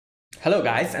Hello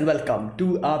guys and welcome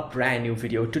to a brand new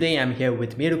video. Today I'm here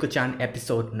with Mieruko-chan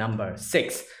episode number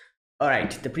 6.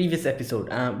 Alright, the previous episode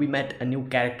we met a new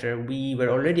character. We were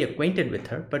already acquainted with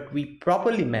her, but we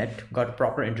properly got a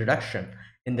proper introduction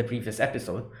in the previous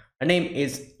episode. Her name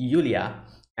is Yulia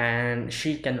and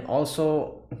she can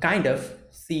also kind of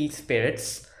see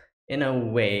spirits in a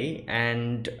way,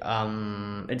 and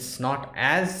it's not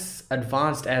as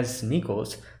advanced as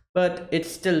Nico's, but it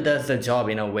still does the job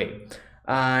in a way.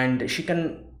 And she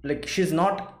can, like, she's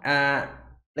not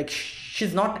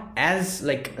she's not as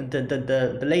like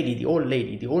the old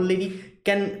lady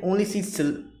can only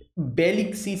see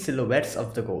barely see silhouettes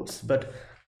of the ghosts, but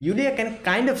Yulia can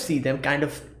kind of see them,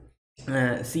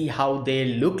 see how they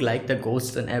look like the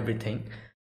ghosts and everything,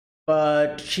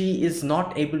 but she is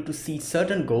not able to see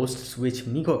certain ghosts which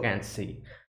Miko can see,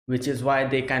 which is why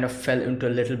they kind of fell into a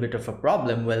little bit of a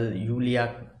problem. Well,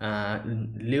 Yulia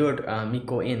lured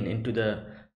Miko into the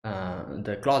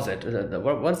closet,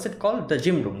 what's it called, the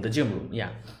gym room,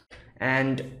 yeah,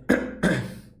 and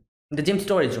the gym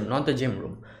storage room, not the gym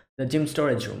room, the gym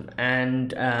storage room,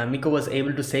 and Miko was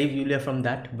able to save Yulia from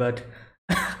that, but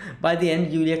by the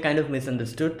end Yulia kind of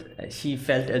misunderstood. She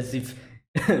felt as if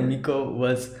Miko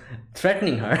was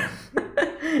threatening her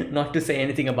not to say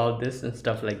anything about this and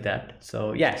stuff like that.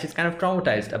 So yeah, she's kind of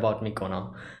traumatized about Miko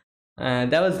now.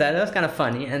 That was kind of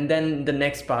funny. And then the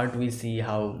next part, we see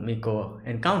how Miko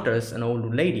encounters an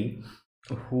old lady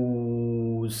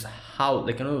whose house,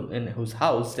 in whose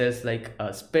house there's like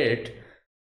a spirit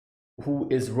who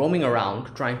is roaming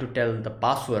around trying to tell the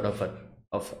password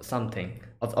of something,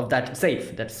 of that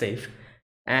safe,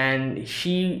 and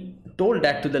she told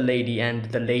that to the lady, and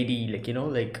the lady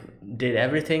did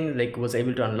everything, was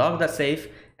able to unlock the safe,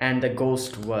 and the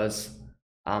ghost was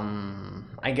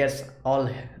I guess all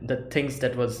the things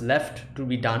that was left to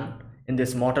be done in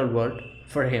this mortal world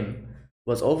for him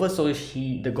was over. So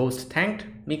the ghost thanked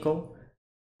Miko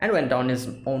and went on his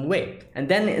own way. And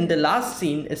then in the last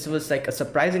scene, it was like a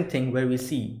surprising thing where we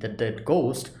see that the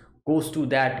ghost goes to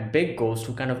that big ghost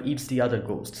who kind of eats the other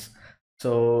ghosts.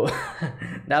 So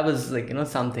that was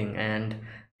something. And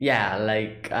yeah,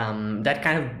 that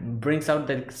kind of brings out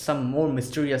some more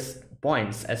mysterious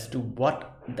points as to what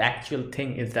the actual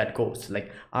thing is that ghost.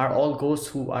 Like, are all ghosts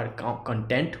who are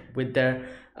content with their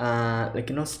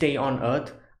stay on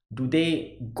earth, do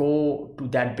they go to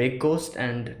that big ghost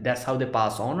and that's how they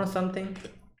pass on or something?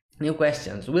 New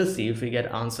questions. We'll see if we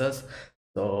get answers.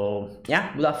 So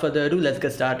yeah, without further ado, let's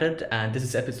get started. And this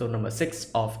is episode number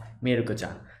 6 of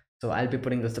Mieruko-chan. So I'll be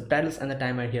putting the subtitles and the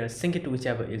timer here. Sync it to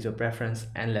whichever is your preference,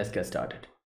 and let's get started.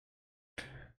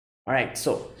 All right,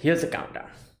 so here's the countdown.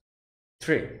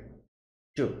 3,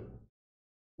 2,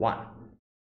 1,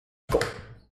 go.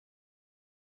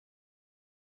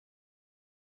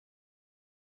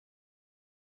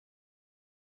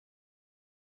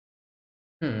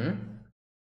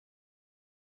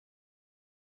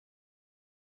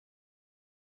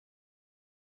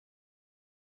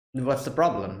 What's the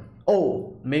problem?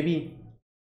 Oh, maybe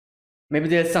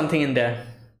there's something in there.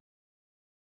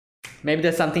 Maybe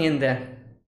there's something in there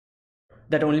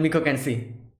that only Miko can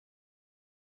see.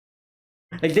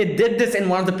 Like, they did this in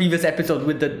one of the previous episodes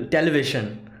with the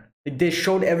television. Like, they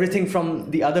showed everything from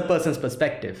the other person's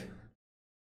perspective.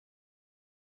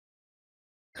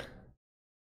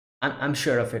 I'm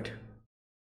sure of it.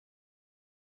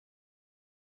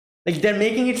 Like, they're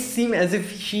making it seem as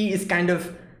if she is kind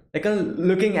of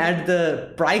looking at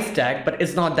the price tag, but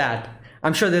it's not that.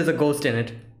 I'm sure there's a ghost in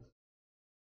it.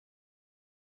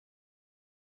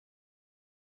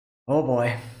 Oh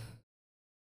boy.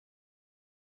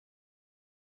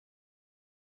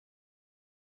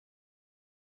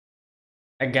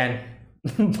 Again.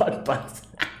 Butt buns.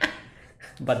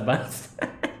 Butt buns.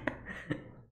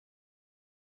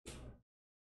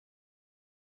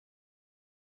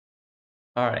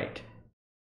 Alright.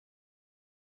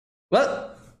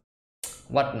 Well,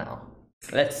 what now?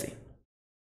 Let's see.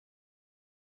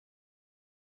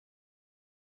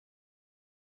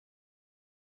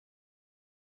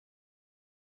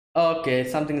 Okay,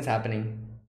 something is happening.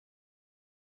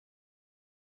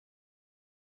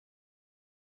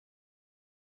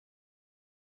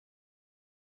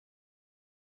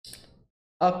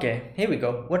 Okay, here we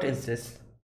go. What is this?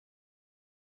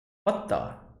 What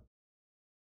the?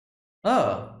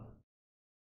 Oh.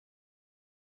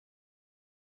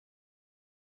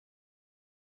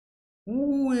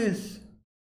 Who is?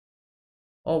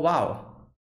 Oh wow.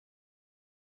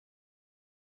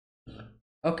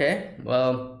 Okay,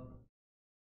 well.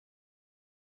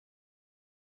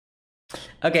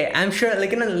 Okay, I'm sure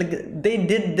they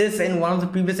did this in one of the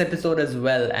previous episodes as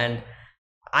well, and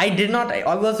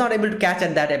I was not able to catch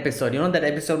at that episode. You know, that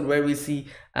episode where we see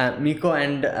Miko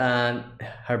and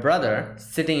her brother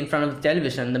sitting in front of the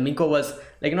television. The Miko was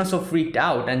like, you know, so freaked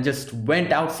out and just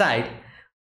went outside.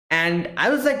 And I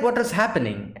was like, what was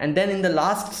happening? And then in the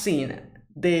last scene,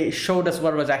 they showed us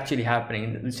what was actually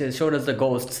happening. They showed us the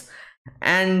ghosts.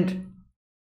 And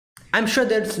I'm sure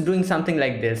they're doing something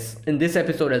like this in this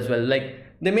episode as well. Like,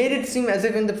 they made it seem as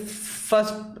if in the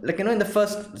first, like, you know, in the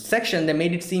first section, they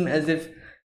made it seem as if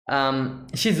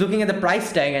she's looking at the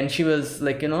price tag and she was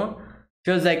like, you know,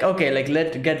 she was like, okay, like,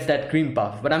 let's get that cream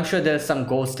puff. But I'm sure there's some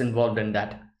ghost involved in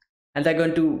that. And they're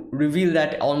going to reveal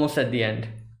that almost at the end.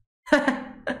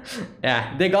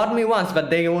 Yeah, they got me once, but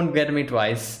they won't get me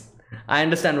twice. I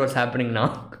understand what's happening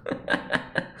now.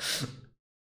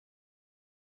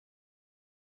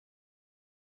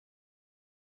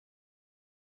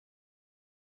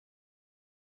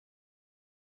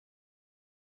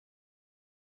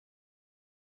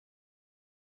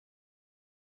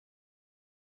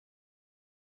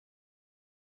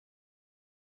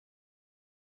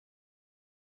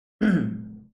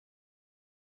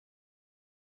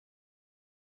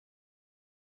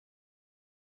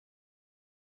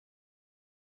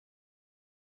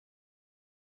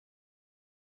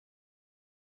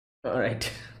 All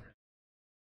right.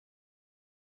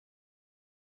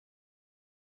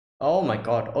 Oh my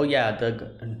god. Oh yeah, the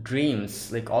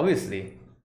dreams. Like, obviously.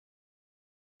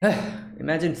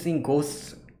 Imagine seeing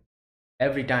ghosts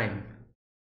every time.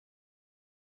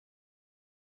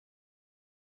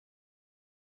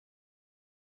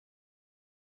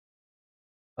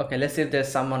 Okay, let's see if there's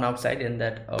someone outside in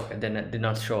that. Okay, then it did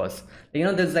not show us. You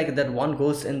know, there's like that one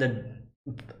ghost in the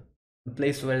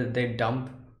place where they dump.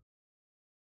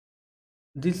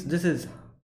 This is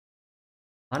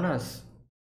Hana's.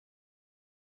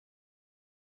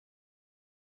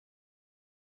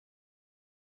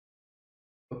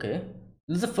 Okay.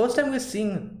 This is the first time we're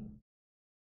seeing.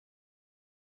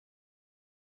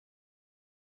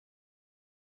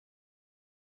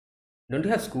 Don't you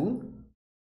have school?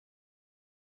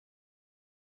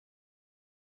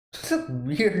 This is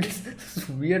weird. This is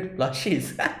weird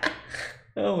plushies.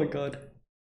 Oh my god.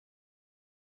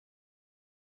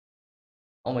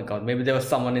 Oh my god. Maybe there was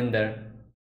someone in there.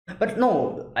 But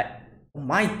no. Oh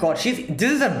my god. This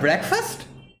is a breakfast?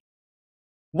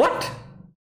 What?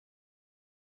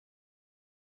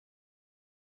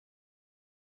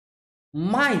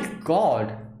 My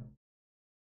god.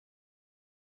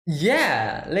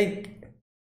 Yeah. Like,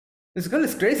 this girl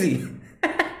is crazy.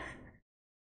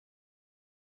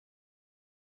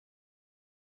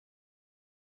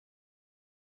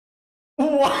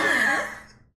 What?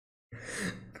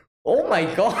 Oh my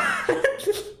god.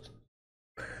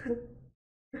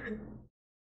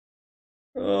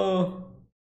 Oh.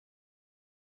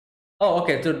 Oh,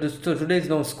 okay. So today is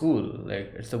no school.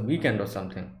 Like, it's a weekend or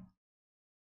something.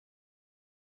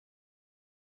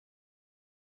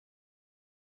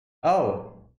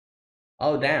 Oh.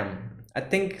 Oh, damn. I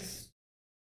think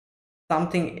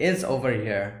something is over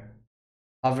here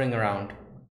hovering around.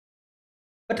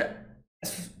 But,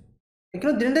 you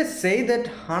know, didn't they say that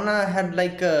Hana had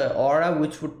like a aura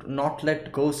which would not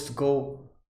let ghosts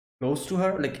go close to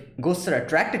her? Like, ghosts are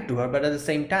attracted to her, but at the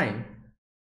same time.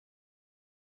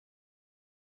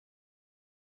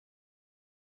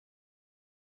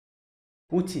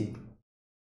 Puchi.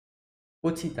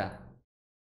 Puchita.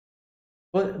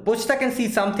 Puchita can see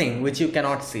something which you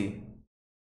cannot see.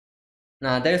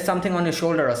 Nah, there is something on his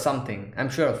shoulder or something. I'm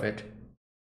sure of it.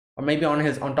 Or maybe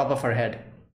on top of her head.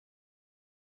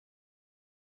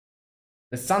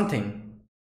 There's something.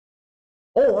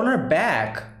 Oh, on her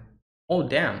back. Oh,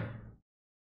 damn.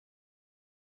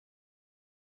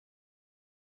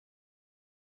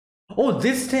 Oh,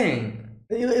 this thing.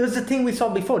 It was the thing we saw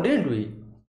before, didn't we?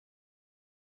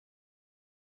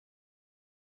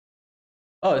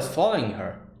 Oh, it's following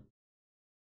her.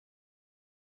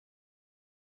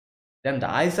 Damn, the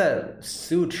eyes are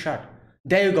sewed shut.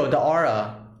 There you go, the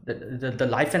aura, the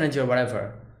life energy or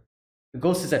whatever. The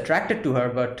ghost is attracted to her,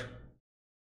 but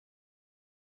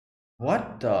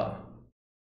what the?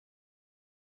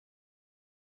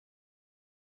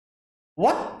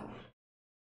 What?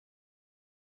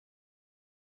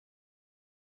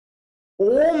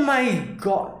 Oh my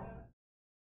god.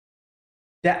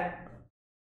 That.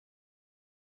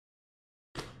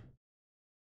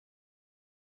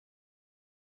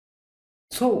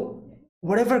 So,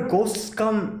 whatever ghosts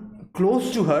come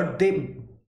close to her, they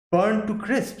burn to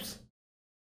crisps.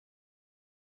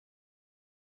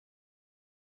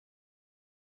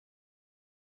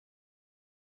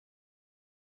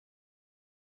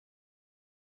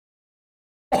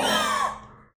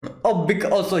 Oh,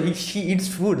 because also she eats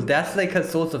food. That's like her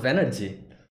source of energy.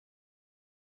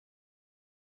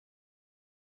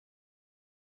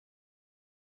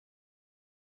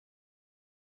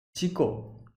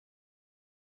 Chico.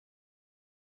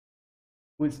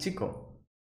 Who is Chico?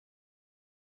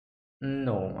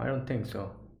 No, I don't think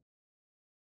so.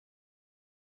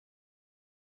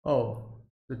 Oh,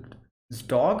 this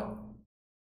dog?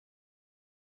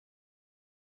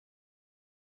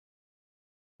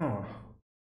 Oh,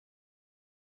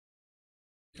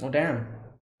 oh damn.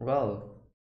 Well,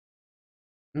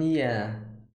 yeah,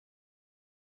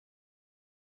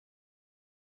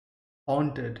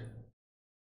 haunted.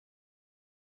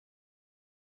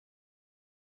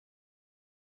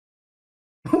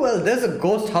 Well, there's a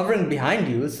ghost hovering behind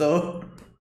you, so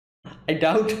I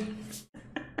doubt.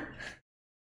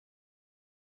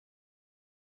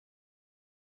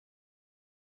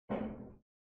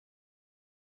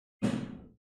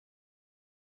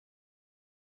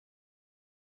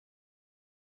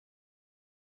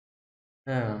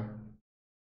 Yeah.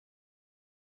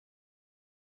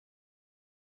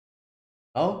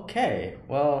 Okay,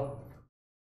 well.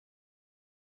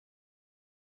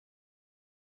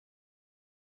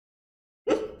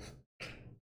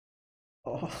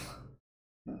 Oh.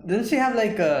 Didn't she have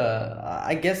like a,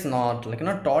 I guess not, like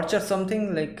not torch or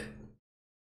something? Like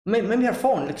maybe her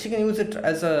phone, like she can use it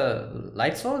as a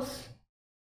light source?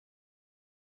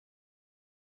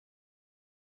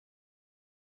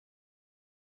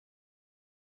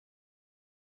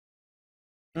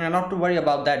 Yeah, not to worry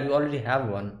about that, you already have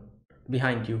one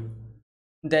behind you.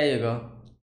 There you go.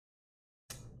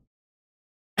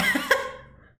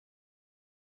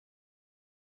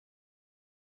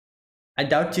 I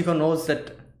doubt Chico knows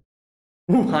that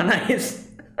who Hana is.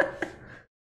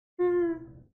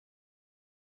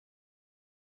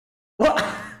 What?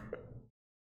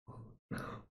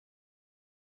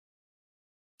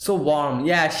 So warm.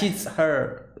 Yeah, she's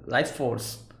her life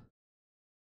force.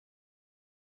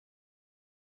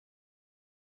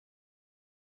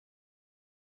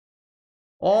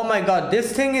 Oh my god,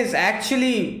 this thing is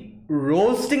actually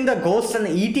roasting the ghost and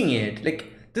eating it. Like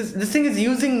this thing is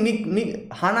using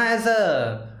Hana as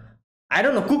a, I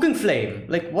don't know, cooking flame.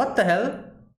 Like what the hell?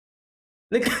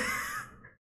 Like,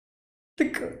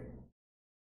 like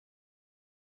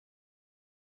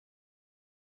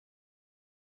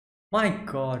my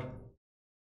god.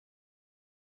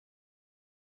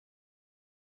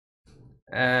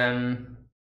 Um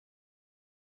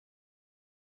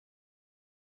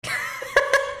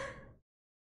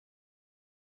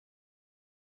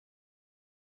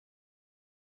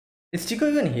is Chico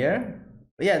even here?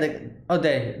 Yeah, oh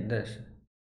there.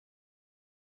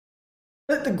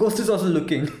 The ghost is also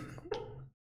looking.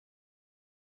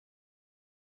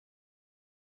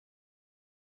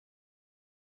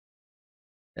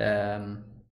 Um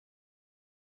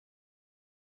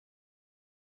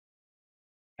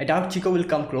I doubt Chico will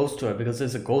come close to her because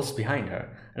there's a ghost behind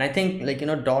her. And I think, like,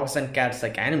 dogs and cats,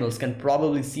 like animals, can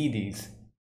probably see these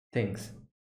things.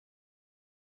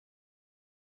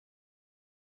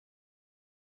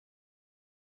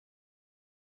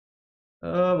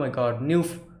 Oh my god, new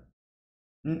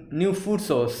food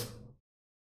source.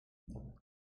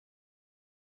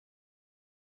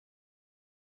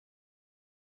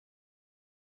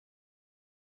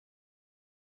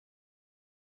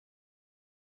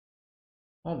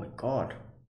 Oh my god.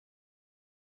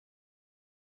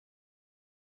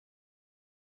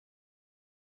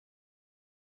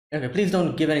 Okay, please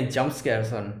don't give any jump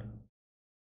scares on.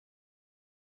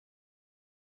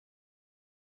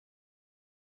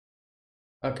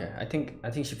 Okay, I think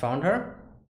she found her.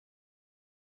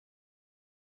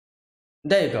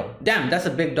 There you go. Damn, that's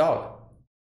a big dog.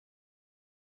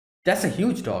 That's a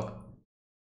huge dog.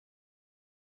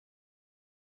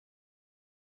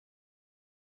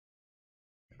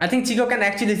 I think Chico can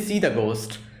actually see the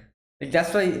ghost. Like,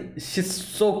 that's why she's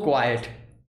so quiet.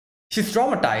 She's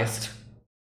traumatized.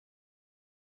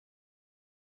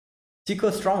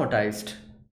 Chico's traumatized.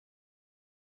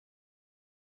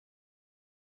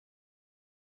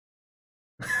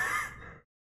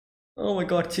 Oh my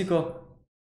god, Chico.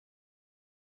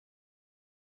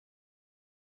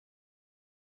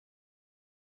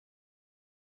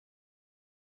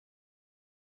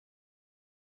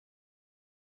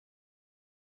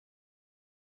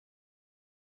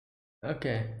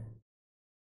 Okay.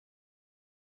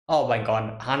 Oh my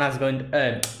god, Hana's going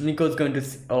to, Nico's going to,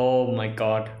 oh my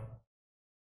god.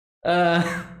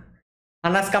 Uh,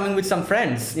 Hana's coming with some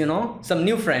friends, some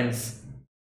new friends.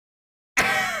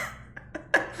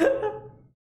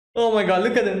 Oh my god,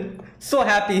 look at him. So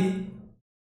happy.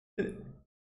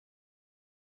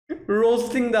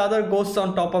 roasting the other ghosts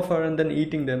on top of her and then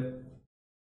eating them.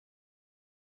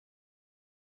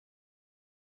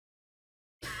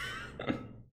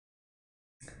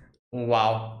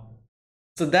 Wow.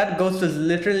 So that ghost was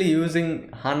literally using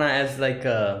Hana as like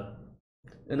a,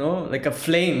 you know, like a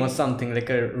flame or something, like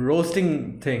a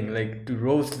roasting thing, like to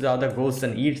roast the other ghosts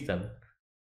and eat them.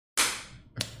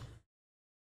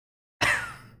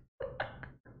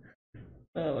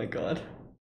 Oh my god.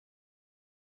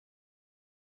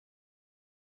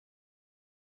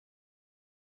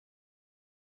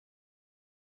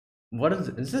 What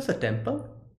is this a temple?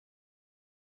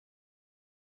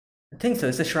 I think so,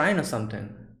 it's a shrine or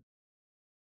something.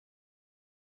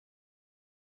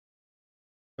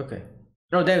 Okay.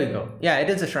 Oh, there we go. Yeah, it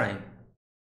is a shrine.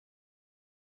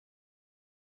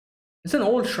 It's an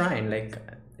old shrine, like,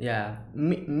 yeah.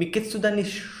 Mikitsudani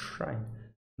shrine.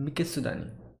 Mikitsudani.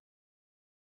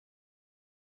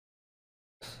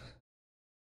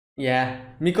 Yeah,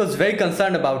 Miko's very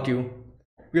concerned about you.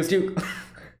 Because you...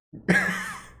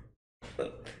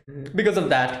 because of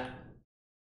that.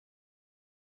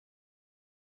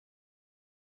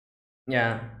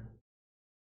 Yeah.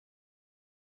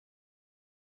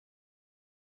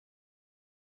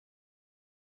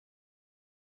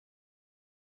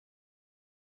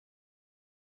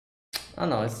 Oh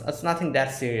no, it's nothing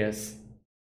that serious.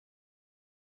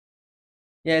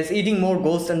 Yeah, it's eating more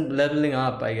ghosts and leveling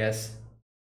up, I guess.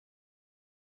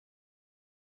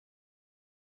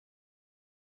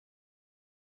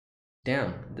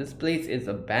 Damn, this place is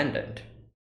abandoned.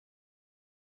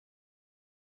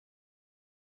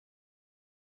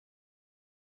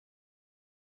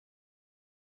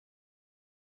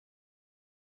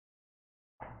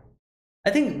 I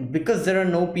think because there are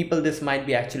no people, this might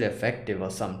be actually effective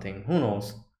or something. Who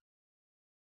knows?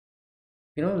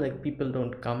 You know, like people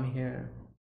don't come here.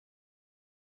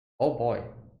 Oh boy.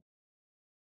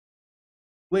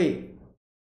 Wait,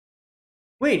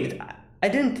 wait, I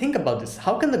didn't think about this.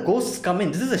 How can the ghosts come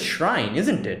in? This is a shrine,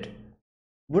 isn't it?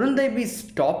 Wouldn't they be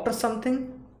stopped or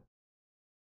something?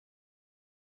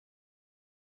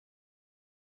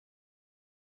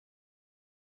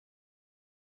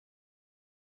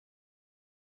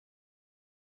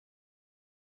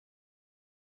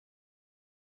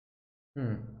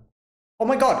 Hmm. Oh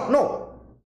my god, no!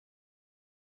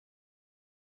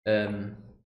 Um,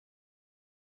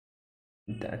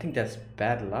 I think that's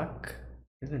bad luck,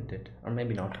 isn't it? Or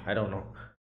maybe not, I don't know.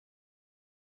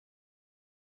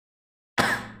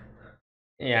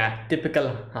 Yeah,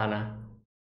 typical Hana.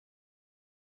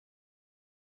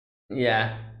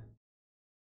 Yeah.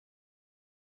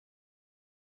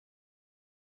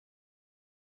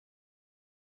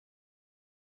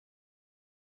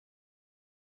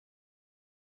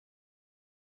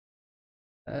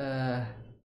 Uh,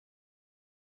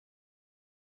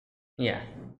 yeah.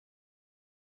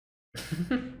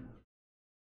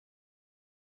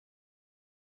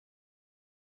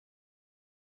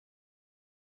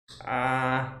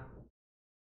 uh,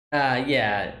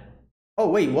 yeah. Oh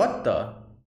wait, what the?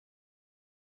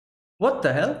 What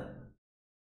the hell?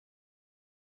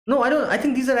 No, I don't. I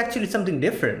think these are actually something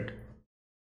different.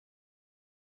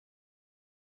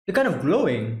 They're kind of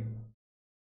glowing.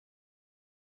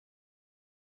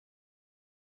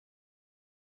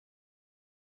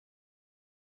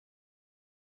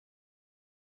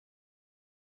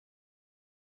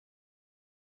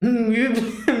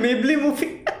 Maybe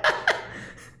movie.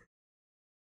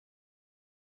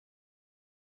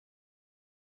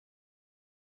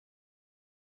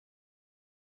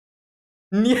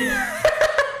 Yeah,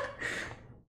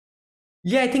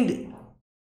 yeah, I think.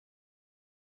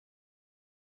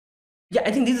 Yeah,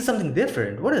 I think these are something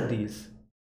different. What are these?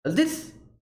 Is this?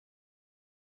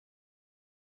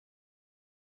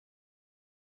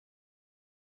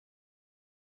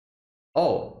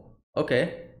 Oh,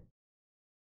 okay.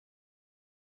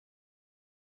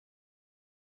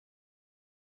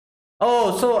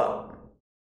 Oh, so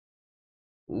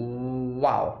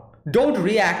wow. Don't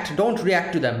react. Don't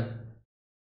react to them.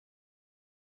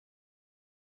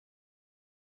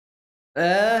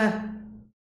 Uh.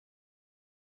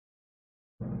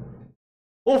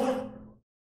 Oh.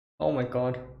 Oh my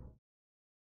god.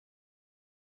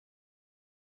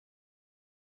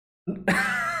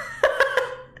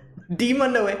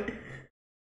 Demon away.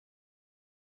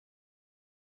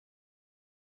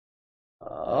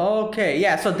 Okay,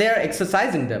 yeah, so they're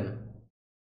exercising them.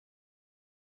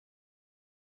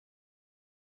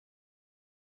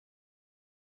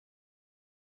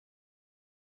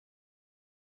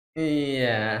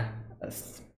 Yeah.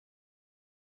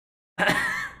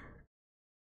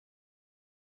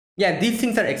 Yeah, these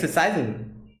things are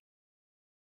exercising.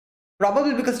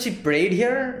 Probably because she prayed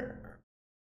here.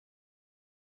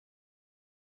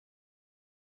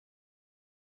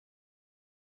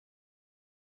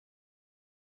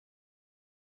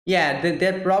 Yeah,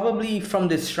 they're probably from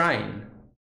this shrine.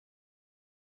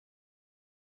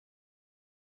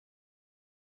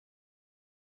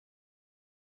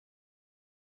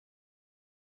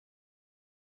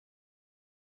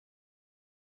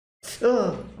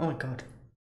 Oh my god.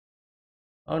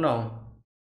 Oh no.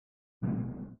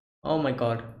 Oh my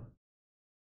god.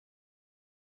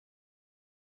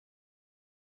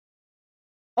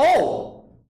 Oh!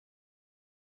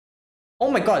 Oh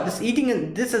my god, this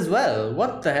eating this as well.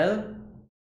 What the hell?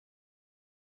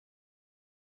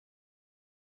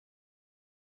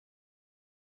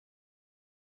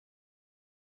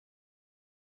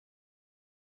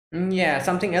 Yeah,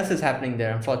 something else is happening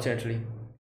there, unfortunately.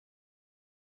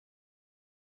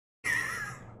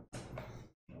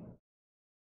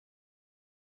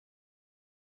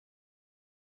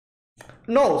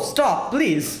 No, stop,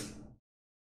 please.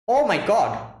 Oh my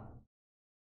god.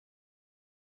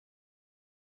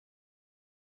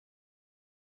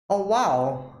 Oh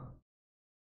wow.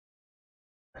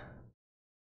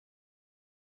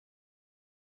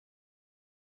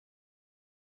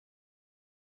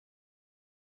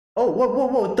 Oh, whoa,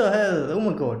 what the hell? Oh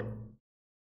my god.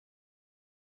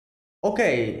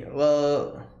 Okay,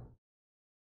 well,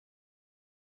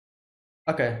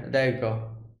 okay, there you go.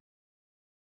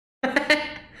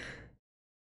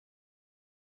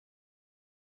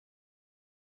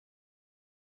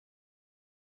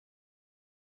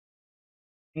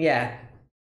 Yeah,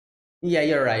 yeah,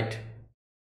 you're right.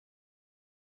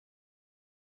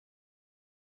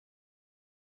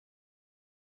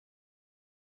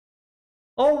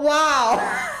 Oh wow!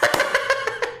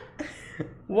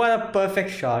 What a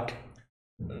perfect shot.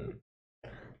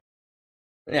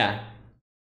 Yeah.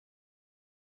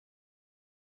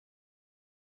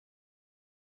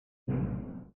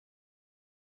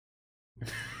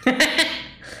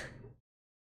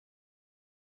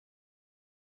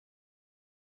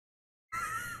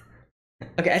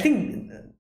 Okay, I think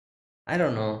I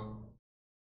don't know.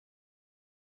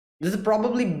 This is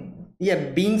probably, yeah,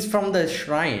 beings from the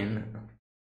shrine.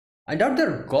 I doubt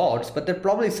they're gods, but they're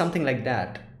probably something like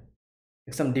that.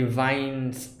 Like some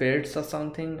divine spirits or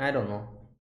something. I don't know.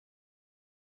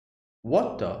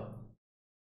 What the?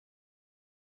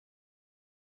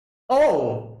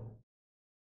 Oh!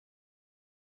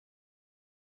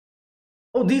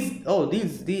 Oh,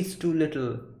 these two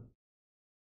little.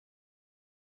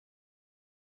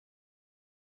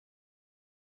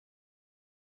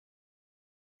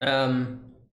 Um.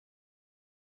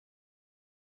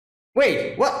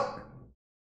 Wait, what?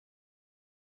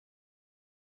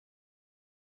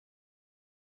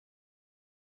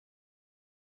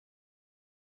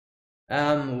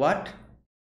 What?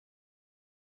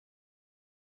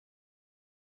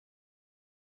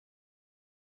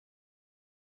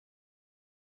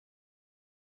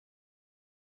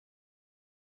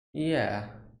 Yeah.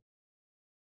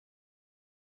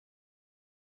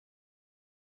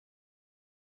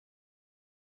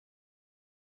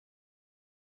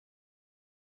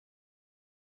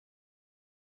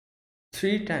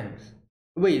 Three times.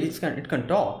 Wait, it can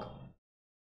talk.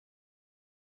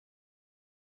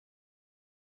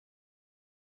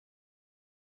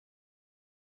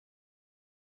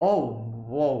 Oh,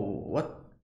 whoa, what?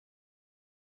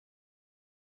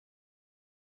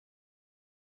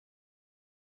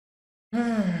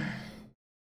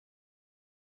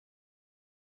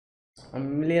 A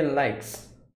million likes.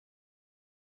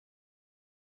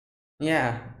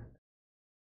 Yeah,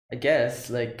 I guess,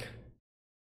 like.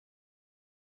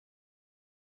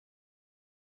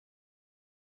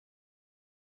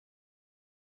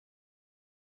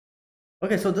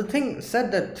 Okay, so the thing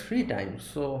said that three times,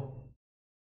 so.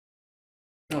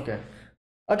 Okay.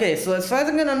 Okay, so as far as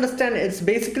I can understand, it's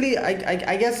basically,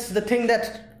 I guess the thing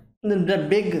that the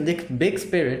big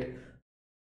spirit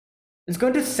is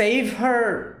going to save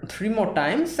her three more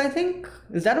times, I think.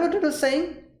 Is that what it was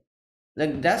saying?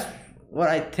 Like, that's what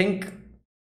I think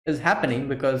is happening,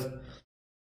 because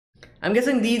I'm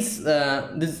guessing these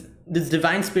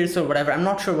divine spirits or whatever, I'm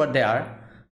not sure what they are,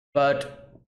 but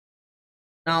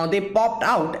now they popped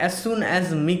out as soon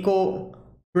as Miko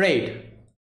prayed.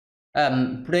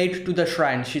 Prayed to the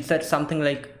shrine. She said something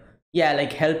like, yeah,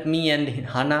 like help me and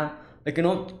Hana, like,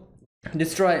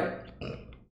 destroy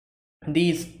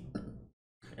these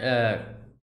uh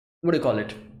what do you call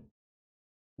it,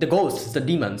 the ghosts, the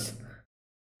demons.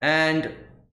 And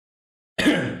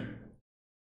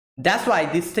that's why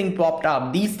these things popped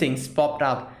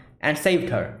up and saved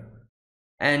her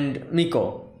and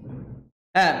Miko,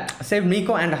 saved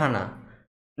Miko and Hana.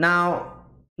 Now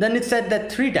then it said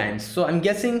that three times, so I'm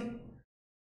guessing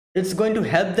it's going to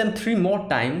help them three more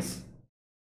times.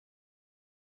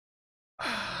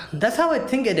 that's how I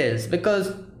think it is,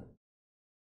 because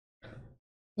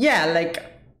yeah, like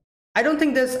I don't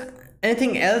think there's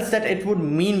anything else that it would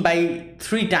mean by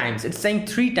 3 times. It's saying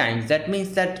 3 times. That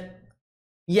means that,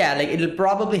 yeah, like it'll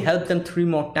probably help them 3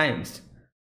 more times.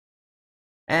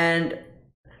 And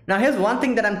now here's one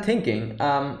thing that I'm thinking.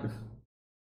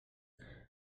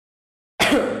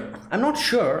 I'm not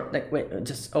sure, like, wait,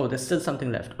 just, oh, there's still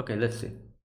something left. Okay, let's see.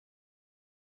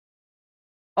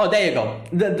 Oh, there you go.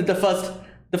 The first,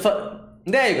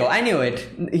 there you go. I knew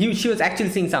it. She was actually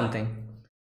seeing something.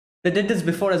 They did this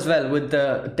before as well with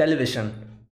the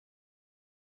television.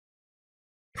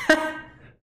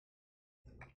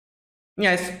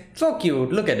 Yes, so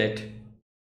cute. Look at it.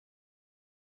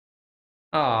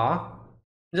 Ah,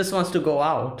 just wants to go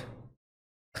out.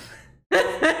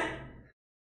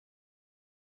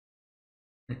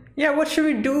 Yeah, what should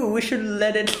we do? We should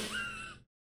let it.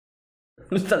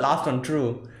 It's the last one,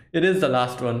 true. It is the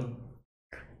last one.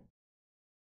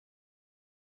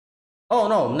 Oh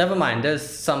no, never mind. There's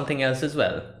something else as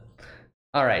well.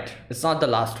 All right, it's not the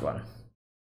last one.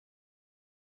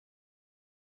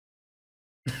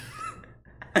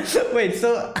 Wait,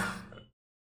 so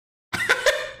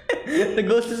the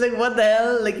ghost is like, what the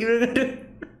hell? Like, you're going to.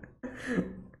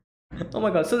 Oh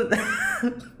my god, so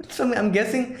so I'm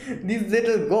guessing these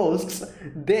little ghosts,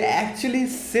 they actually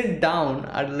sit down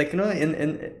at, like, you know,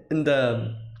 in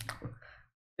the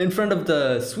in front of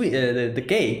the sweet the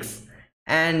cakes,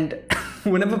 and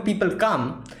whenever people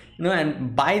come, you know,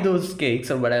 and buy those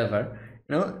cakes or whatever,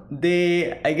 you know,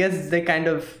 I guess they kind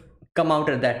of come out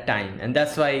at that time, and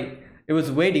that's why it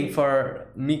was waiting for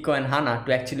Miko and Hana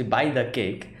to actually buy the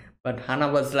cake. But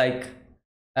Hana was like,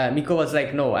 Miko was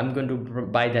like, no, I'm going to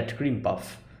buy that cream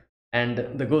puff. And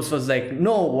the ghost was like,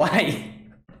 no, why?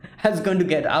 I was going to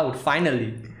get out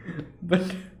finally.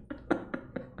 But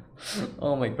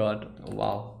oh my god,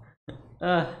 wow.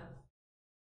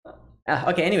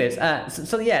 Okay, anyways,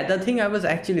 so yeah, the thing I was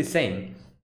actually saying.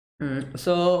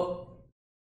 So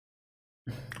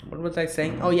what was I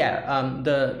saying? Oh yeah,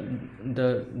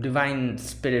 the divine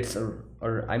spirits,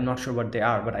 or I'm not sure what they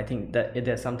are, but I think that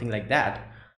there's something like that.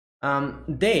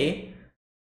 They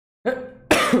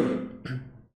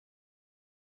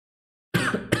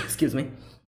excuse me,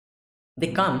 they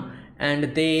come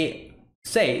and they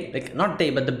say, like, not they,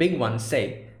 but the big ones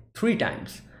say 3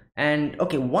 times. And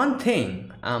okay, one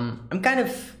thing, I'm kind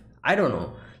of, I don't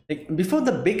know, like, before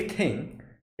the big thing,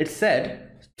 it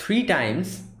said 3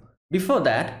 times. Before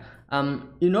that,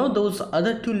 you know, those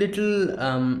other 2 little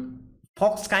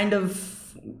fox kind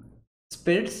of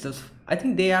spirits, I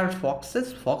think they are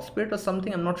foxes, fox spirit or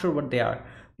something, I'm not sure what they are,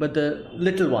 but the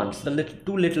little ones, the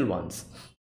 2 little ones,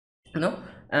 you know,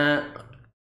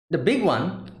 the big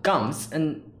one comes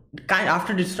and kind of,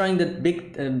 after destroying the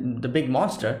big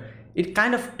monster, it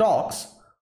kind of talks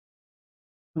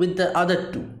with the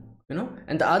other 2, you know,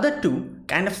 and the other 2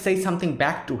 kind of say something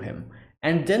back to him,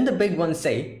 and then the big one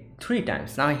say 3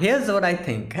 times. Now here's what I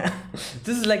think.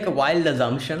 This is like a wild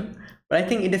assumption, but I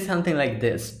think it is something like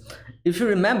this. If you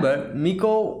remember,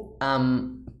 Miko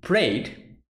prayed,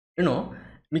 you know,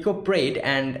 Miko prayed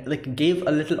and, like, gave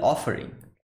a little offering,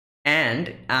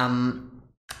 and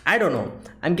I don't know,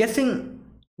 I'm guessing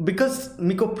because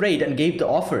Miko prayed and gave the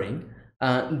offering,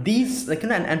 these, like, you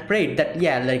know, and prayed that,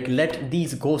 yeah, like, let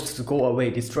these ghosts go away,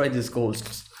 destroy these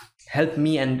ghosts, help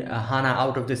me and Hana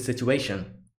out of this situation.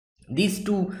 These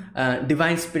 2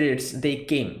 divine spirits, they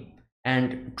came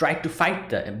and tried to fight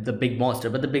the big monster,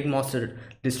 but the big monster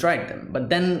destroyed them. But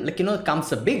then, like, you know,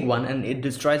 comes a big one and it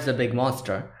destroys the big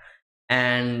monster,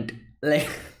 and, like,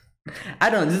 I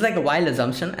don't know, this is like a wild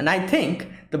assumption, and I think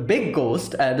the big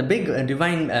ghost, the big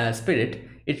divine spirit,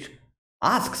 it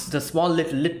asks the small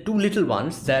little 2 little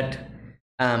ones that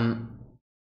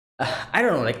I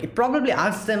don't know, like, it probably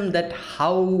asks them that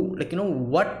how, like, you know,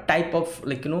 what type of,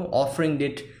 like, you know, offering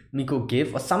did Miko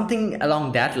give, or something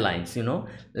along that lines, you know,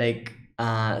 like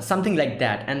something like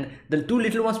that. And the 2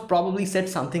 little ones probably said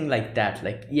something like that,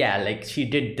 like, yeah, like, she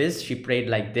did this, she prayed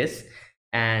like this,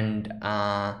 and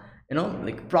you know,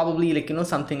 like, probably, like, you know,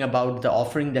 something about the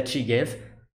offering that she gave,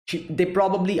 they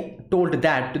probably told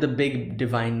that to the big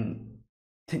divine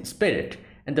spirit,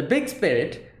 and the big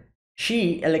spirit,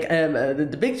 she, like,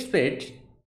 the big spirit,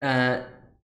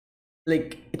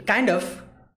 like, it kind of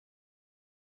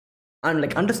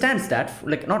like understands that,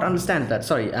 like, not understands that,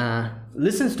 sorry,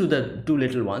 listens to the 2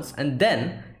 little ones, and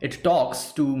then it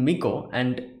talks to Miko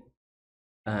and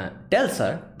tells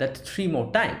her that 3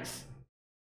 more times.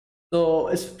 So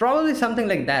it's probably something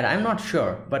like that. I'm not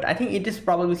sure, but I think it is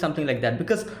probably something like that,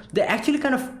 because they actually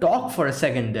kind of talk for a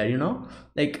second there, you know,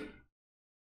 like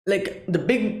the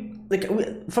big like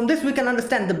from this we can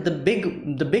understand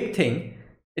the big thing.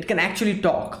 It can actually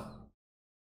talk.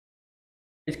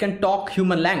 It can talk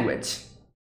human language.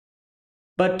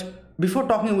 But before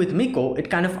talking with Miko, it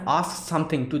kind of asks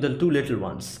something to the two little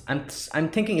ones. I'm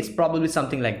thinking it's probably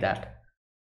something like that.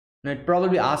 And it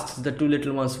probably asks the two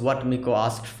little ones what Miko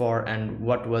asked for and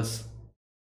what was.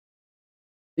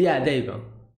 Yeah, there you go.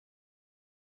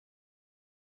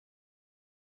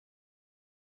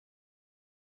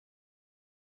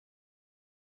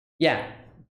 Yeah,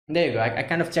 there you go. I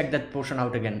kind of checked that portion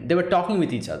out again. They were talking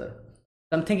with each other.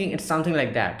 So I'm thinking it's something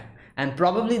like that. And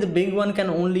probably the big one can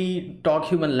only talk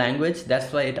human language.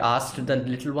 That's why it asked the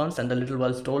little ones, and the little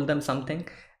ones told them something.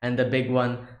 And the big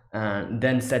one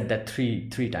then said that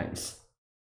three times.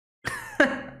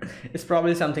 It's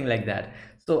probably something like that.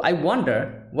 So I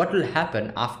wonder what will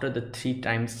happen after the 3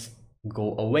 times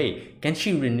go away. Can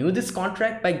she renew this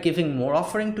contract by giving more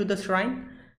offering to the shrine?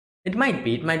 It might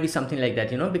be something like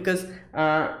that, you know, because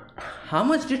how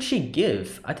much did she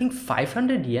give? I think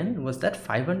 500 yen. Was that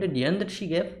 500 yen that she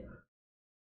gave?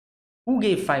 Who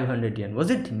gave 500 yen? Was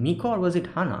it Miko or was it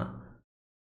Hana?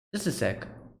 Just a sec.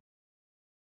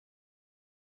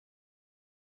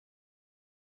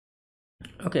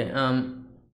 Okay,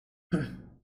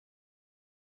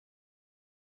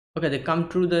 okay, they come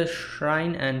through the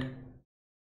shrine and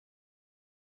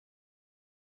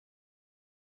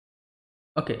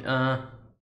okay, all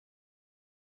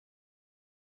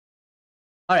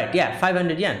right, yeah,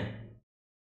 500 yen.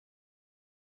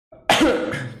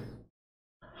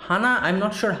 Hana, I'm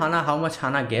not sure Hana how much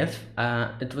Hana gave.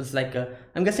 It was like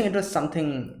I'm guessing it was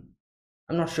something.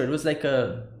 I'm not sure. It was like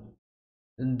the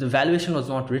valuation was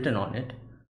not written on it.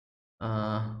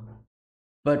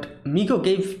 But Miko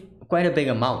gave quite a big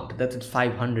amount. That's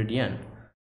 500 yen.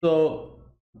 So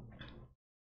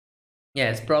yeah,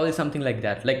 it's probably something like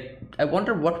that. Like I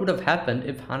wonder what would have happened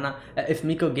if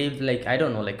Miko gave like, I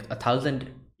don't know, like 1,000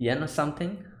 yen or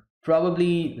something.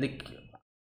 Probably like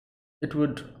it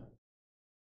would,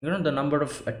 you know, the number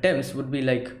of attempts would be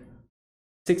like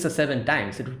 6 or 7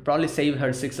 times. It would probably save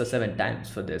her 6 or 7 times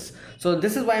for this. So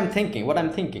this is why I'm thinking what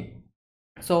I'm thinking.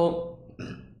 So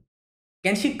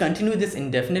can she continue this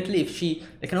indefinitely if she,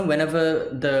 like, you know, whenever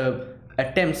the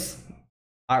attempts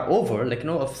are over, like, you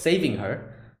know, of saving her,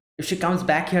 if she comes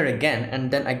back here again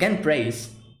and then again prays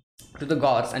to the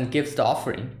gods and gives the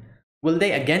offering, will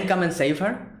they again come and save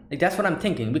her? Like that's what I'm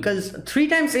thinking, because 3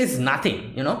 times is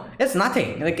nothing, you know, it's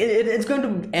nothing. Like it's going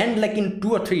to end like in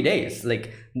 2 or 3 days.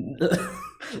 Like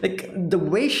like the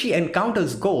way she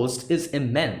encounters ghosts is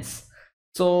immense.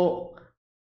 So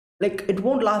like it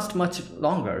won't last much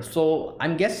longer. So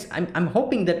I'm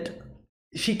hoping that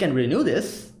she can renew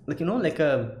this, like, you know, like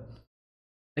a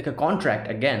contract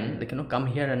again, like, you know, come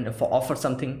here and offer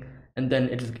something and then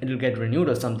it'll get renewed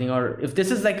or something. Or if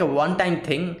this is like a one-time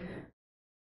thing,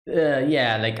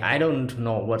 yeah, like I don't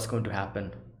know what's going to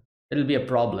happen. It'll be a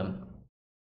problem.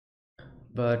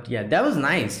 But yeah, that was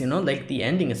nice, you know, like the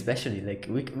ending especially. Like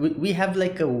we have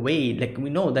like a way, like we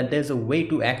know that there's a way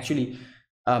to actually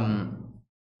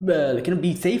like, you know,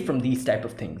 be safe from these type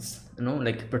of things, you know,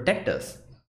 like protect us.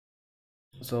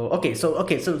 So okay, so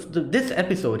this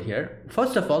episode here,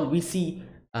 first of all, we see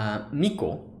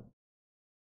Miko,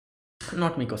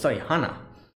 not Miko, sorry, Hana.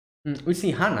 We see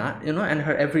Hana, you know, and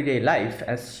her everyday life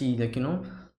as she, like, you know,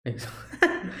 like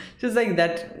she's like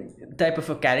that type of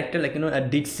a character, like, you know, a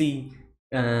ditzy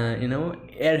you know,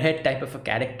 airhead type of a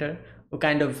character who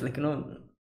kind of, like, you know,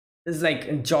 is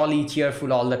like jolly,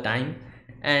 cheerful all the time.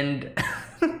 And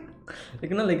like,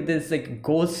 you know, like there's like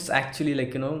ghosts actually,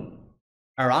 like, you know,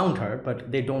 around her,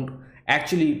 but they don't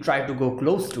actually try to go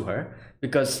close to her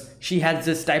because she has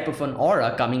this type of an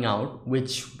aura coming out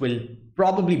which will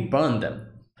probably burn them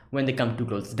when they come too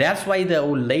close. That's why the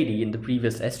old lady in the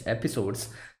previous episodes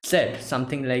said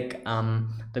something like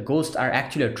the ghosts are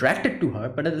actually attracted to her,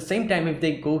 but at the same time, if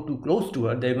they go too close to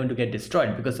her, they're going to get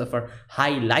destroyed because of her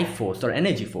high life force or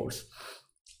energy force.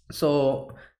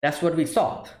 So that's what we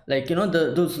saw. Like, you know,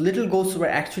 those little ghosts were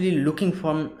actually looking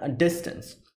from a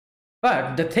distance.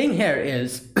 But the thing here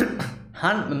is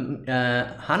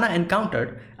Hana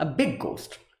encountered a big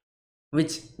ghost,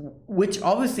 which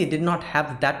obviously did not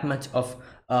have that much of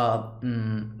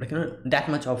like, you know, that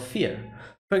much of fear.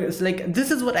 Because like this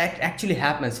is what actually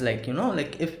happens, like, you know,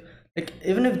 like if, like,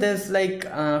 even if there's like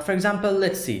for example,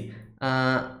 let's see,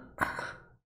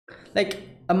 like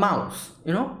a mouse,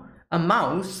 you know, a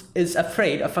mouse is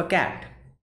afraid of a cat.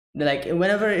 Like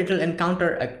whenever it will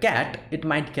encounter a cat, it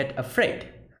might get afraid.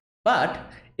 But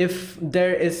if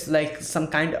there is like some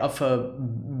kind of a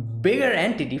bigger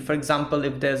entity, for example,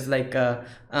 if there's like a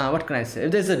what can I say,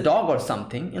 if there's a dog or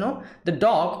something, you know, the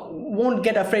dog won't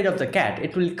get afraid of the cat.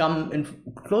 It will come in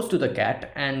close to the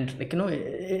cat, and like, you know,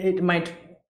 it might,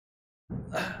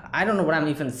 I don't know what I'm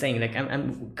even saying, like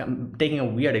I'm taking a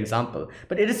weird example,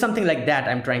 but it is something like that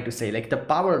I'm trying to say, like the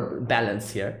power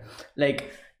balance here.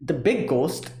 Like the big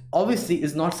ghost obviously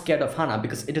is not scared of Hana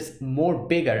because it is more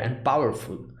bigger and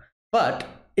powerful, but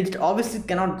it obviously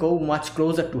cannot go much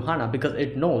closer to Hana because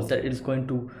it knows that it is going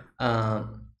to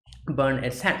burn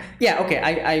its hand. Yeah, okay,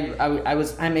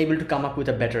 I'm able to come up with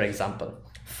a better example.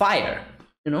 Fire,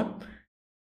 you know,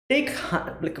 take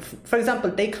like for example,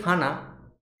 take Hana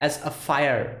as a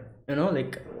fire, you know,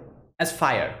 like as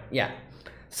fire. Yeah,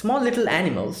 small little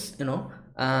animals, you know,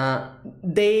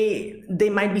 they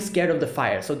might be scared of the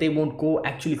fire, so they won't go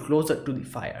actually closer to the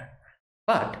fire.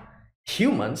 But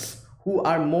humans who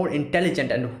are more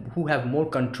intelligent and who have more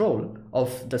control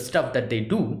of the stuff that they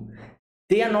do,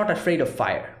 they are not afraid of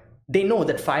fire. They know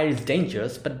that fire is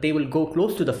dangerous, but they will go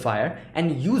close to the fire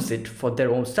and use it for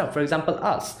their own stuff. For example,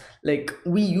 us, like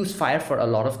we use fire for a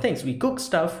lot of things. We cook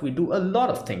stuff, we do a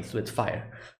lot of things with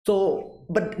fire. So,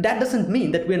 but that doesn't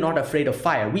mean that we're not afraid of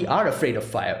fire. We are afraid of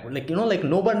fire. Like, you know, like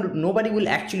nobody will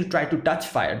actually try to touch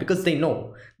fire because they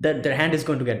know that their hand is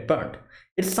going to get burnt.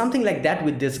 It's something like that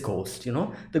with this ghost, you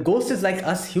know. The ghost is like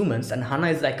us humans and Hana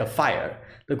is like a fire.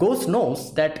 The ghost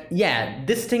knows that, yeah,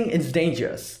 this thing is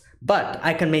dangerous, but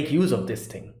I can make use of this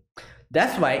thing.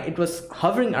 That's why it was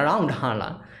hovering around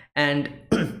Hana, and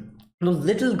those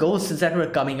little ghosts that were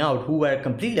coming out who were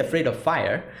completely afraid of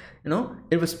fire, you know,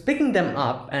 it was picking them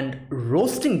up and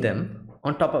roasting them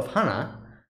on top of Hana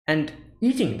and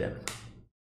eating them.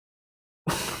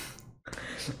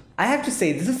 I have to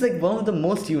say, this is like one of the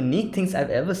most unique things I've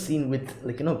ever seen with,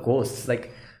 like, you know, ghosts.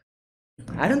 Like,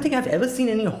 I don't think I've ever seen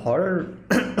any horror,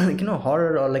 like, you know,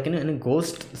 horror or like, you know, any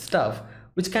ghost stuff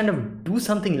which kind of do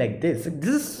something like this. Like,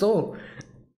 this is so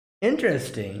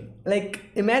interesting. Like,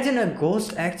 imagine a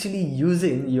ghost actually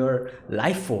using your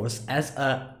life force as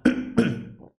a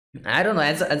I don't know,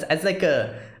 as like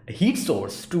a heat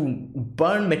source to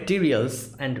burn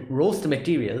materials and roast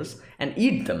materials and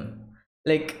eat them.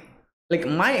 Like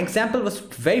my example was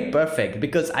very perfect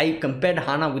because I compared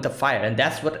Hana with a fire, and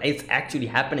that's what is actually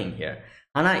happening here.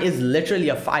 Hana is literally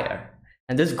a fire,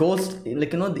 and this ghost,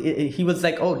 like, you know, he was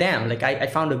like, oh damn, like I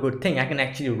found a good thing. I can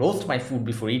actually roast my food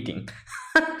before eating.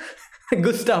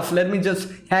 Good stuff. Let me just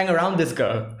hang around this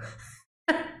girl.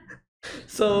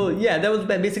 So yeah, that was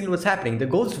basically what's happening. The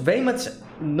ghost very much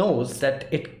knows that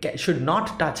it should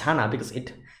not touch Hana because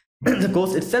it the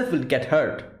ghost itself will get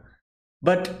hurt,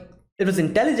 but it was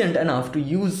intelligent enough to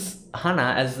use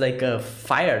Hana as like a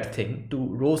fire thing to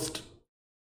roast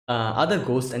other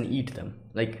ghosts and eat them.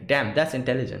 Like, damn, that's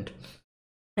intelligent.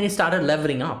 And it started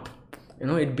leveling up, you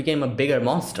know, it became a bigger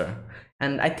monster.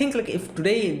 And I think, like, if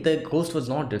today the ghost was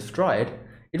not destroyed,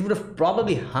 it would have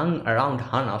probably hung around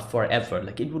Hana forever.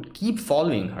 Like, it would keep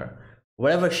following her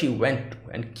wherever she went to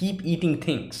and keep eating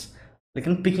things, like,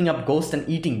 and picking up ghosts and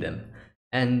eating them.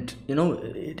 And, you know,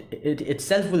 it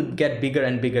itself will get bigger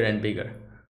and bigger and bigger.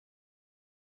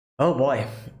 Oh boy.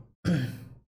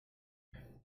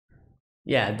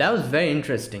 Yeah, that was very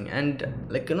interesting. And,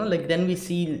 like, you know, like, then we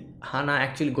see Hana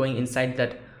actually going inside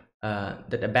that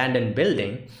that abandoned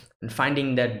building and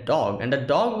finding that dog, and the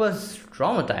dog was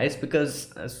traumatized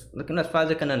because, as far as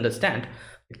I can understand,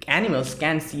 like, animals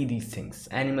can see these things,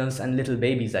 animals and little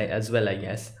babies as well, I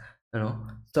guess, you know,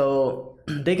 so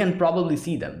they can probably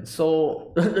see them.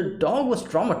 So the dog was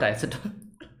traumatized.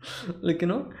 Like, you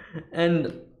know,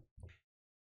 and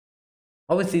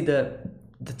obviously the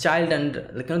child and,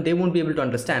 like, you know, they won't be able to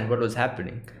understand what was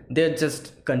happening. They're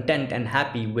just content and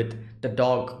happy with the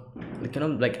dog, like, you know,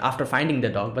 like, after finding the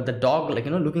dog. But the dog, like,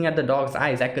 you know, looking at the dog's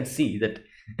eyes, I could see that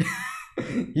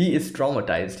he is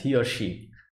traumatized, he or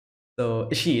she. So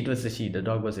it was a she, the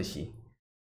dog was a she.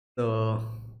 So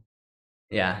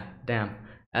yeah, damn.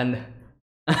 And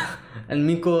and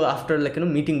Miko, after, like, you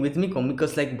know, meeting with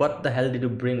Miko's like, what the hell did you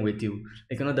bring with you?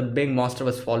 Like, you know, the big monster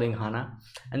was following Hana.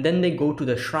 And then they go to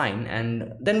the shrine,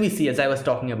 and then we see, as I was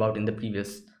talking about in the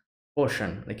previous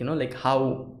portion, like, you know, like,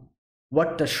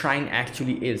 what the shrine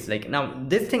actually is. Like, now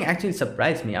this thing actually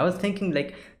surprised me. I was thinking,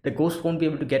 like, the ghost won't be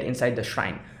able to get inside the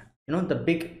shrine, you know, the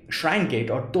big shrine gate,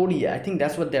 or Toriya, I think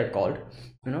that's what they're called,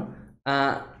 you know.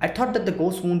 I thought that the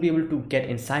ghost won't be able to get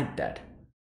inside that,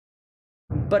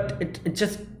 but it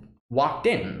just walked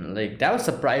in. Like, that was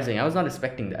surprising. I was not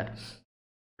expecting that.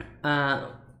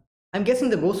 I'm guessing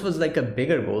the ghost was like a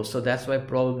bigger ghost, so that's why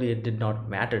probably it did not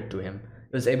matter to him.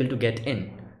 He was able to get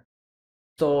in.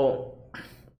 So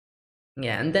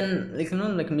Yeah, and then like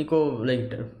like Miko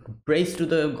like prays to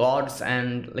the gods,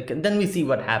 and like then we see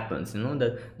what happens.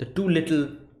 The two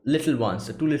little ones,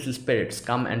 the two little spirits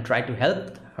come and try to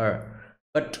help her,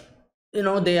 but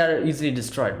they are easily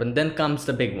destroyed. But then comes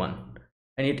the big one,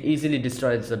 and it easily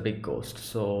destroys the big ghost.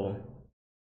 So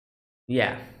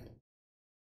yeah,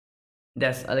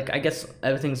 that's like I guess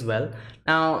everything's well.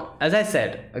 Now, as I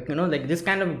said, like, like this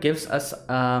kind of gives us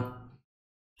I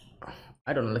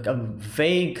don't know, like a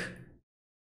vague,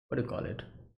 what do you call it,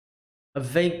 a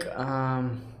vague I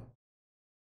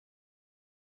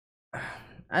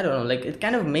don't know, like it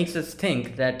kind of makes us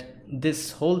think that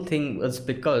this whole thing was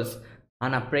because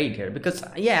Anna prayed here. Because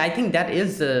yeah, I think that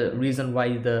is the reason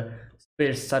why the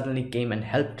spirits suddenly came and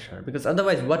helped her. Because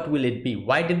otherwise, what will it be?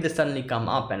 Why did they suddenly come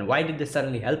up, and why did they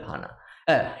suddenly help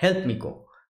help Miko?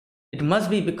 It must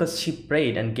be because she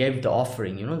prayed and gave the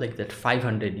offering, like that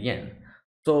 500 yen.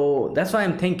 So that's why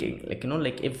I'm thinking, like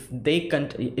like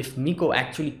if Miko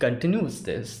actually continues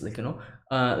this, like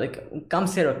like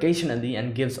comes here occasionally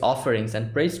and gives offerings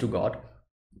and prays to God,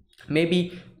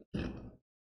 maybe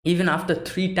even after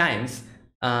 3 times,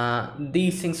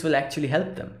 these things will actually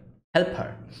help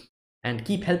her, and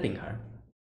keep helping her.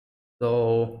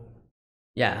 So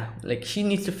yeah, like she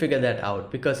needs to figure that out,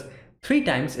 because 3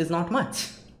 times is not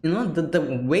much.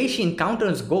 The way she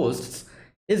encounters ghosts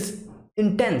is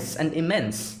intense and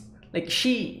immense. Like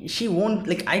she won't,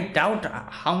 like I doubt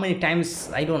how many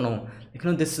times, I don't know,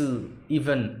 like this will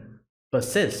even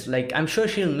persist. Like I'm sure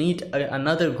she'll meet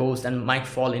another ghost and might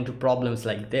fall into problems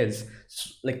like this,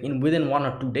 like in within 1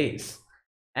 or 2 days.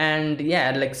 And yeah,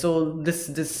 like so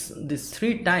this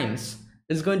 3 times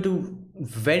is going to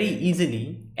very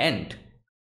easily end,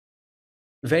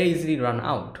 very easily run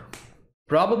out.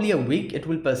 Probably a week it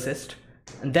will persist,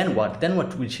 and then what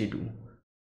will she do?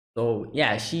 So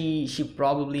yeah, she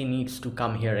probably needs to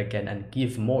come here again and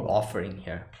give more offering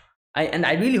here.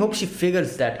 I really hope she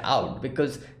figures that out,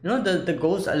 because the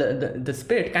ghost, the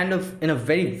spirit kind of in a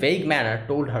very vague manner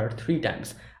told her 3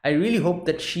 times. I really hope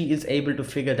that she is able to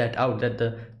figure that out, that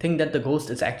the thing that the ghost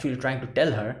is actually trying to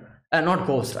tell her, not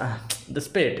ghost, the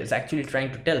spirit is actually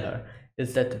trying to tell her,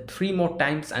 is that 3 more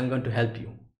times I'm going to help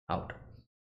you out.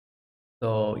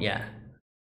 So yeah,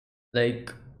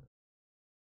 like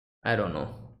I don't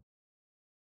know,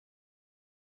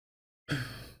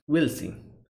 we'll see.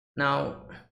 Now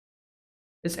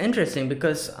it's interesting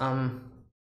because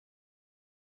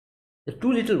the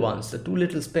two little ones, the two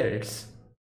little spirits,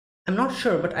 I'm not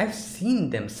sure, but I've seen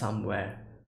them somewhere,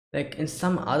 like in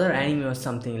some other anime or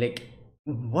something. Like,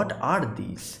 what are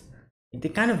these? They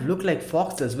kind of look like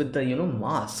foxes with the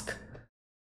mask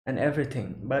and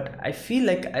everything, but I feel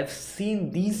like I've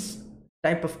seen these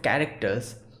type of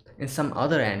characters in some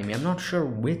other anime. I'm not sure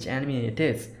which anime it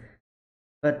is,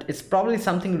 but it's probably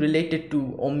something related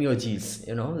to omyojis,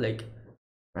 like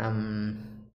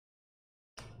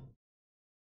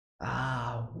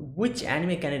which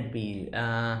anime can it be?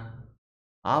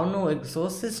 Oh no,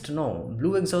 Exorcist? No,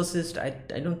 Blue Exorcist.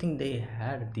 I don't think they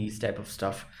had these type of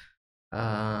stuff.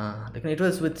 Like it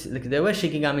was with, like there were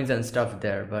Shikigamis and stuff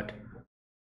there, but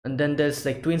and then there's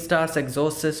like Twin Stars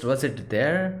Exorcist. Was it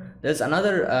there? There's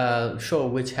another show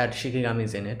which had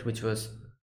Shikigamis in it, which was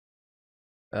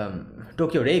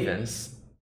Tokyo Ravens.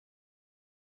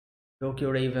 Tokyo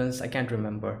Ravens. I can't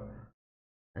remember.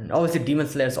 And obviously Demon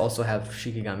Slayers also have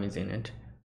Shikigamis in it.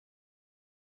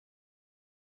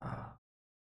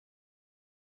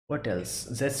 What else?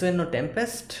 Zetsuen no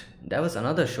Tempest? That was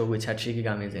another show which had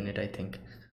Shikigamis in it, I think.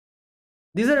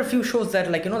 These are a few shows that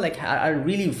like like are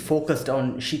really focused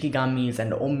on Shikigamis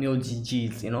and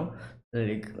Omyojis,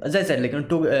 like as I said, like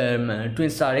Twin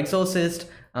Star Exorcist,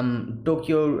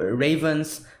 Tokyo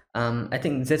Ravens, I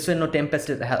think Zetsuen no Tempest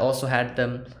also had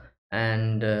them,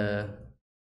 and a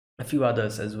few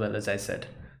others as well, as I said.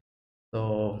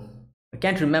 So I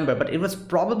can't remember, but it was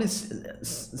probably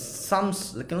some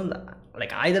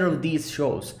like either of these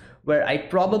shows where I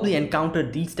probably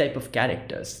encountered these type of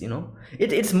characters.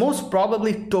 It's most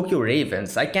probably Tokyo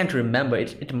Ravens. I can't remember.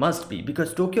 It must be,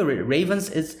 because Tokyo Ravens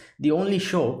is the only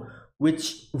show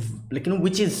which like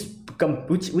which is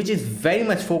very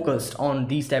much focused on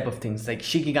these type of things, like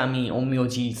Shikigami,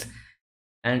 Omyojis,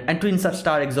 and Twin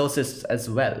Star Exorcists as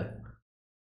well.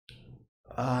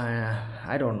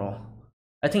 I don't know.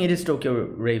 I think it is Tokyo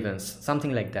Ravens,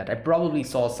 something like that. I probably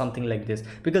saw something like this,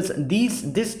 because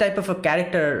this type of a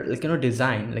character, like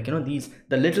design, like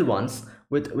the little ones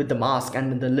with the mask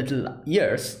and the little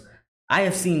ears, I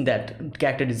have seen that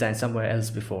character design somewhere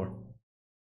else before.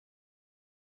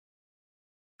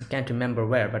 I can't remember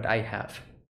where, but I have.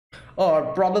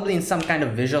 Or probably in some kind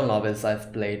of visual novels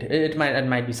I've played. It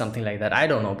might be something like that. I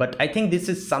don't know, but I think this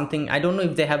is something. I don't know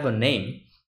if they have a name,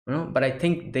 but I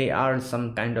think they are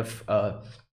some kind of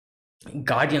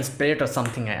guardian spirit or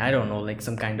something. I don't know, like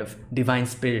some kind of divine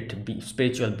spirit,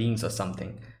 spiritual beings or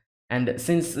something. And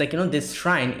since, like, this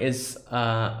shrine is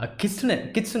a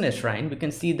kitsune shrine, we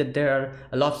can see that there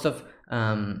are lots of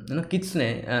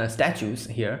kitsune statues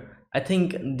here. I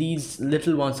think these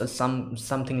little ones are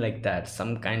something like that,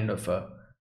 some kind of a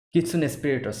kitsune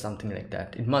spirit or something like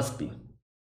that. It must be.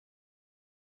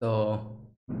 So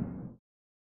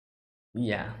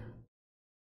yeah.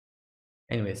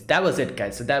 Anyways, that was it,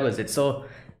 guys. So that was it. So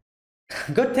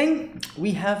good thing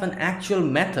we have an actual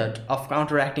method of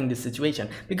counteracting this situation,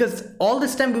 because all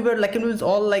this time we were like, it was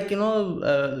all like,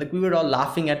 like we were all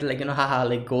laughing at, like, haha,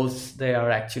 like ghosts, they are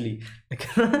actually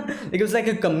like, like it was like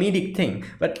a comedic thing.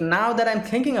 But now that I'm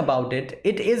thinking about it,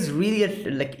 it is really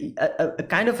a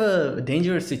kind of a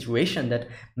dangerous situation that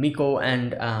Miko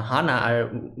and Hana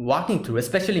are walking through,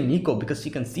 especially Miko, because she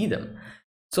can see them.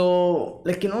 So,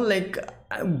 like, it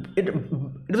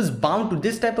was bound to,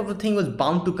 this type of a thing was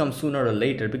bound to come sooner or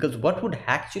later, because what would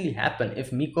actually happen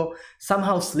if Miko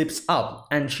somehow slips up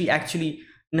and she actually,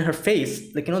 in her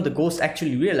face, like, the ghost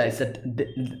actually realized that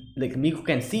like Miko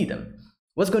can see them?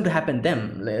 What's going to happen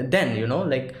then,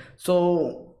 like,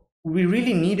 so we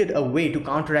really needed a way to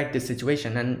counteract this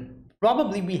situation, and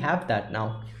probably we have that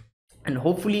now. And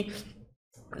hopefully,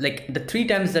 like, the 3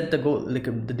 times that the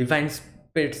divine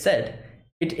spirit said,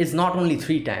 it is not only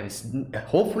 3 times.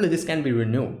 Hopefully this can be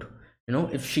renewed.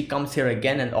 If she comes here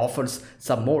again and offers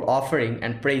some more offering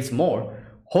and prays more,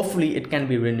 hopefully it can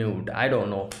be renewed. I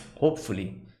don't know,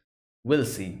 hopefully, we'll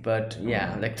see. But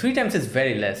yeah, like 3 times is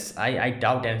very less. I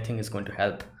doubt anything is going to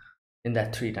help in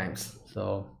that 3 times.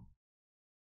 So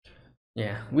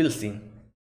yeah, we'll see.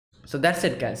 So that's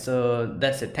it, guys. So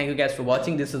that's it. Thank you guys for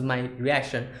watching. This is my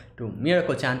reaction to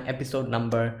Mieruko-chan episode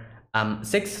number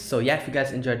 6. So yeah, if you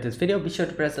guys enjoyed this video, be sure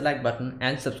to press the like button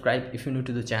and subscribe if you're new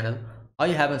to the channel or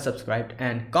you haven't subscribed,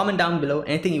 and comment down below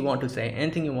anything you want to say,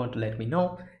 anything you want to let me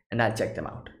know, and I'll check them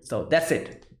out. So that's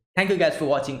it. Thank you guys for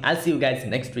watching. I'll see you guys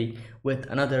next week with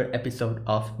another episode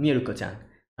of Mieruko-chan.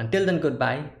 Until then,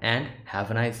 goodbye and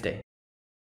have a nice day.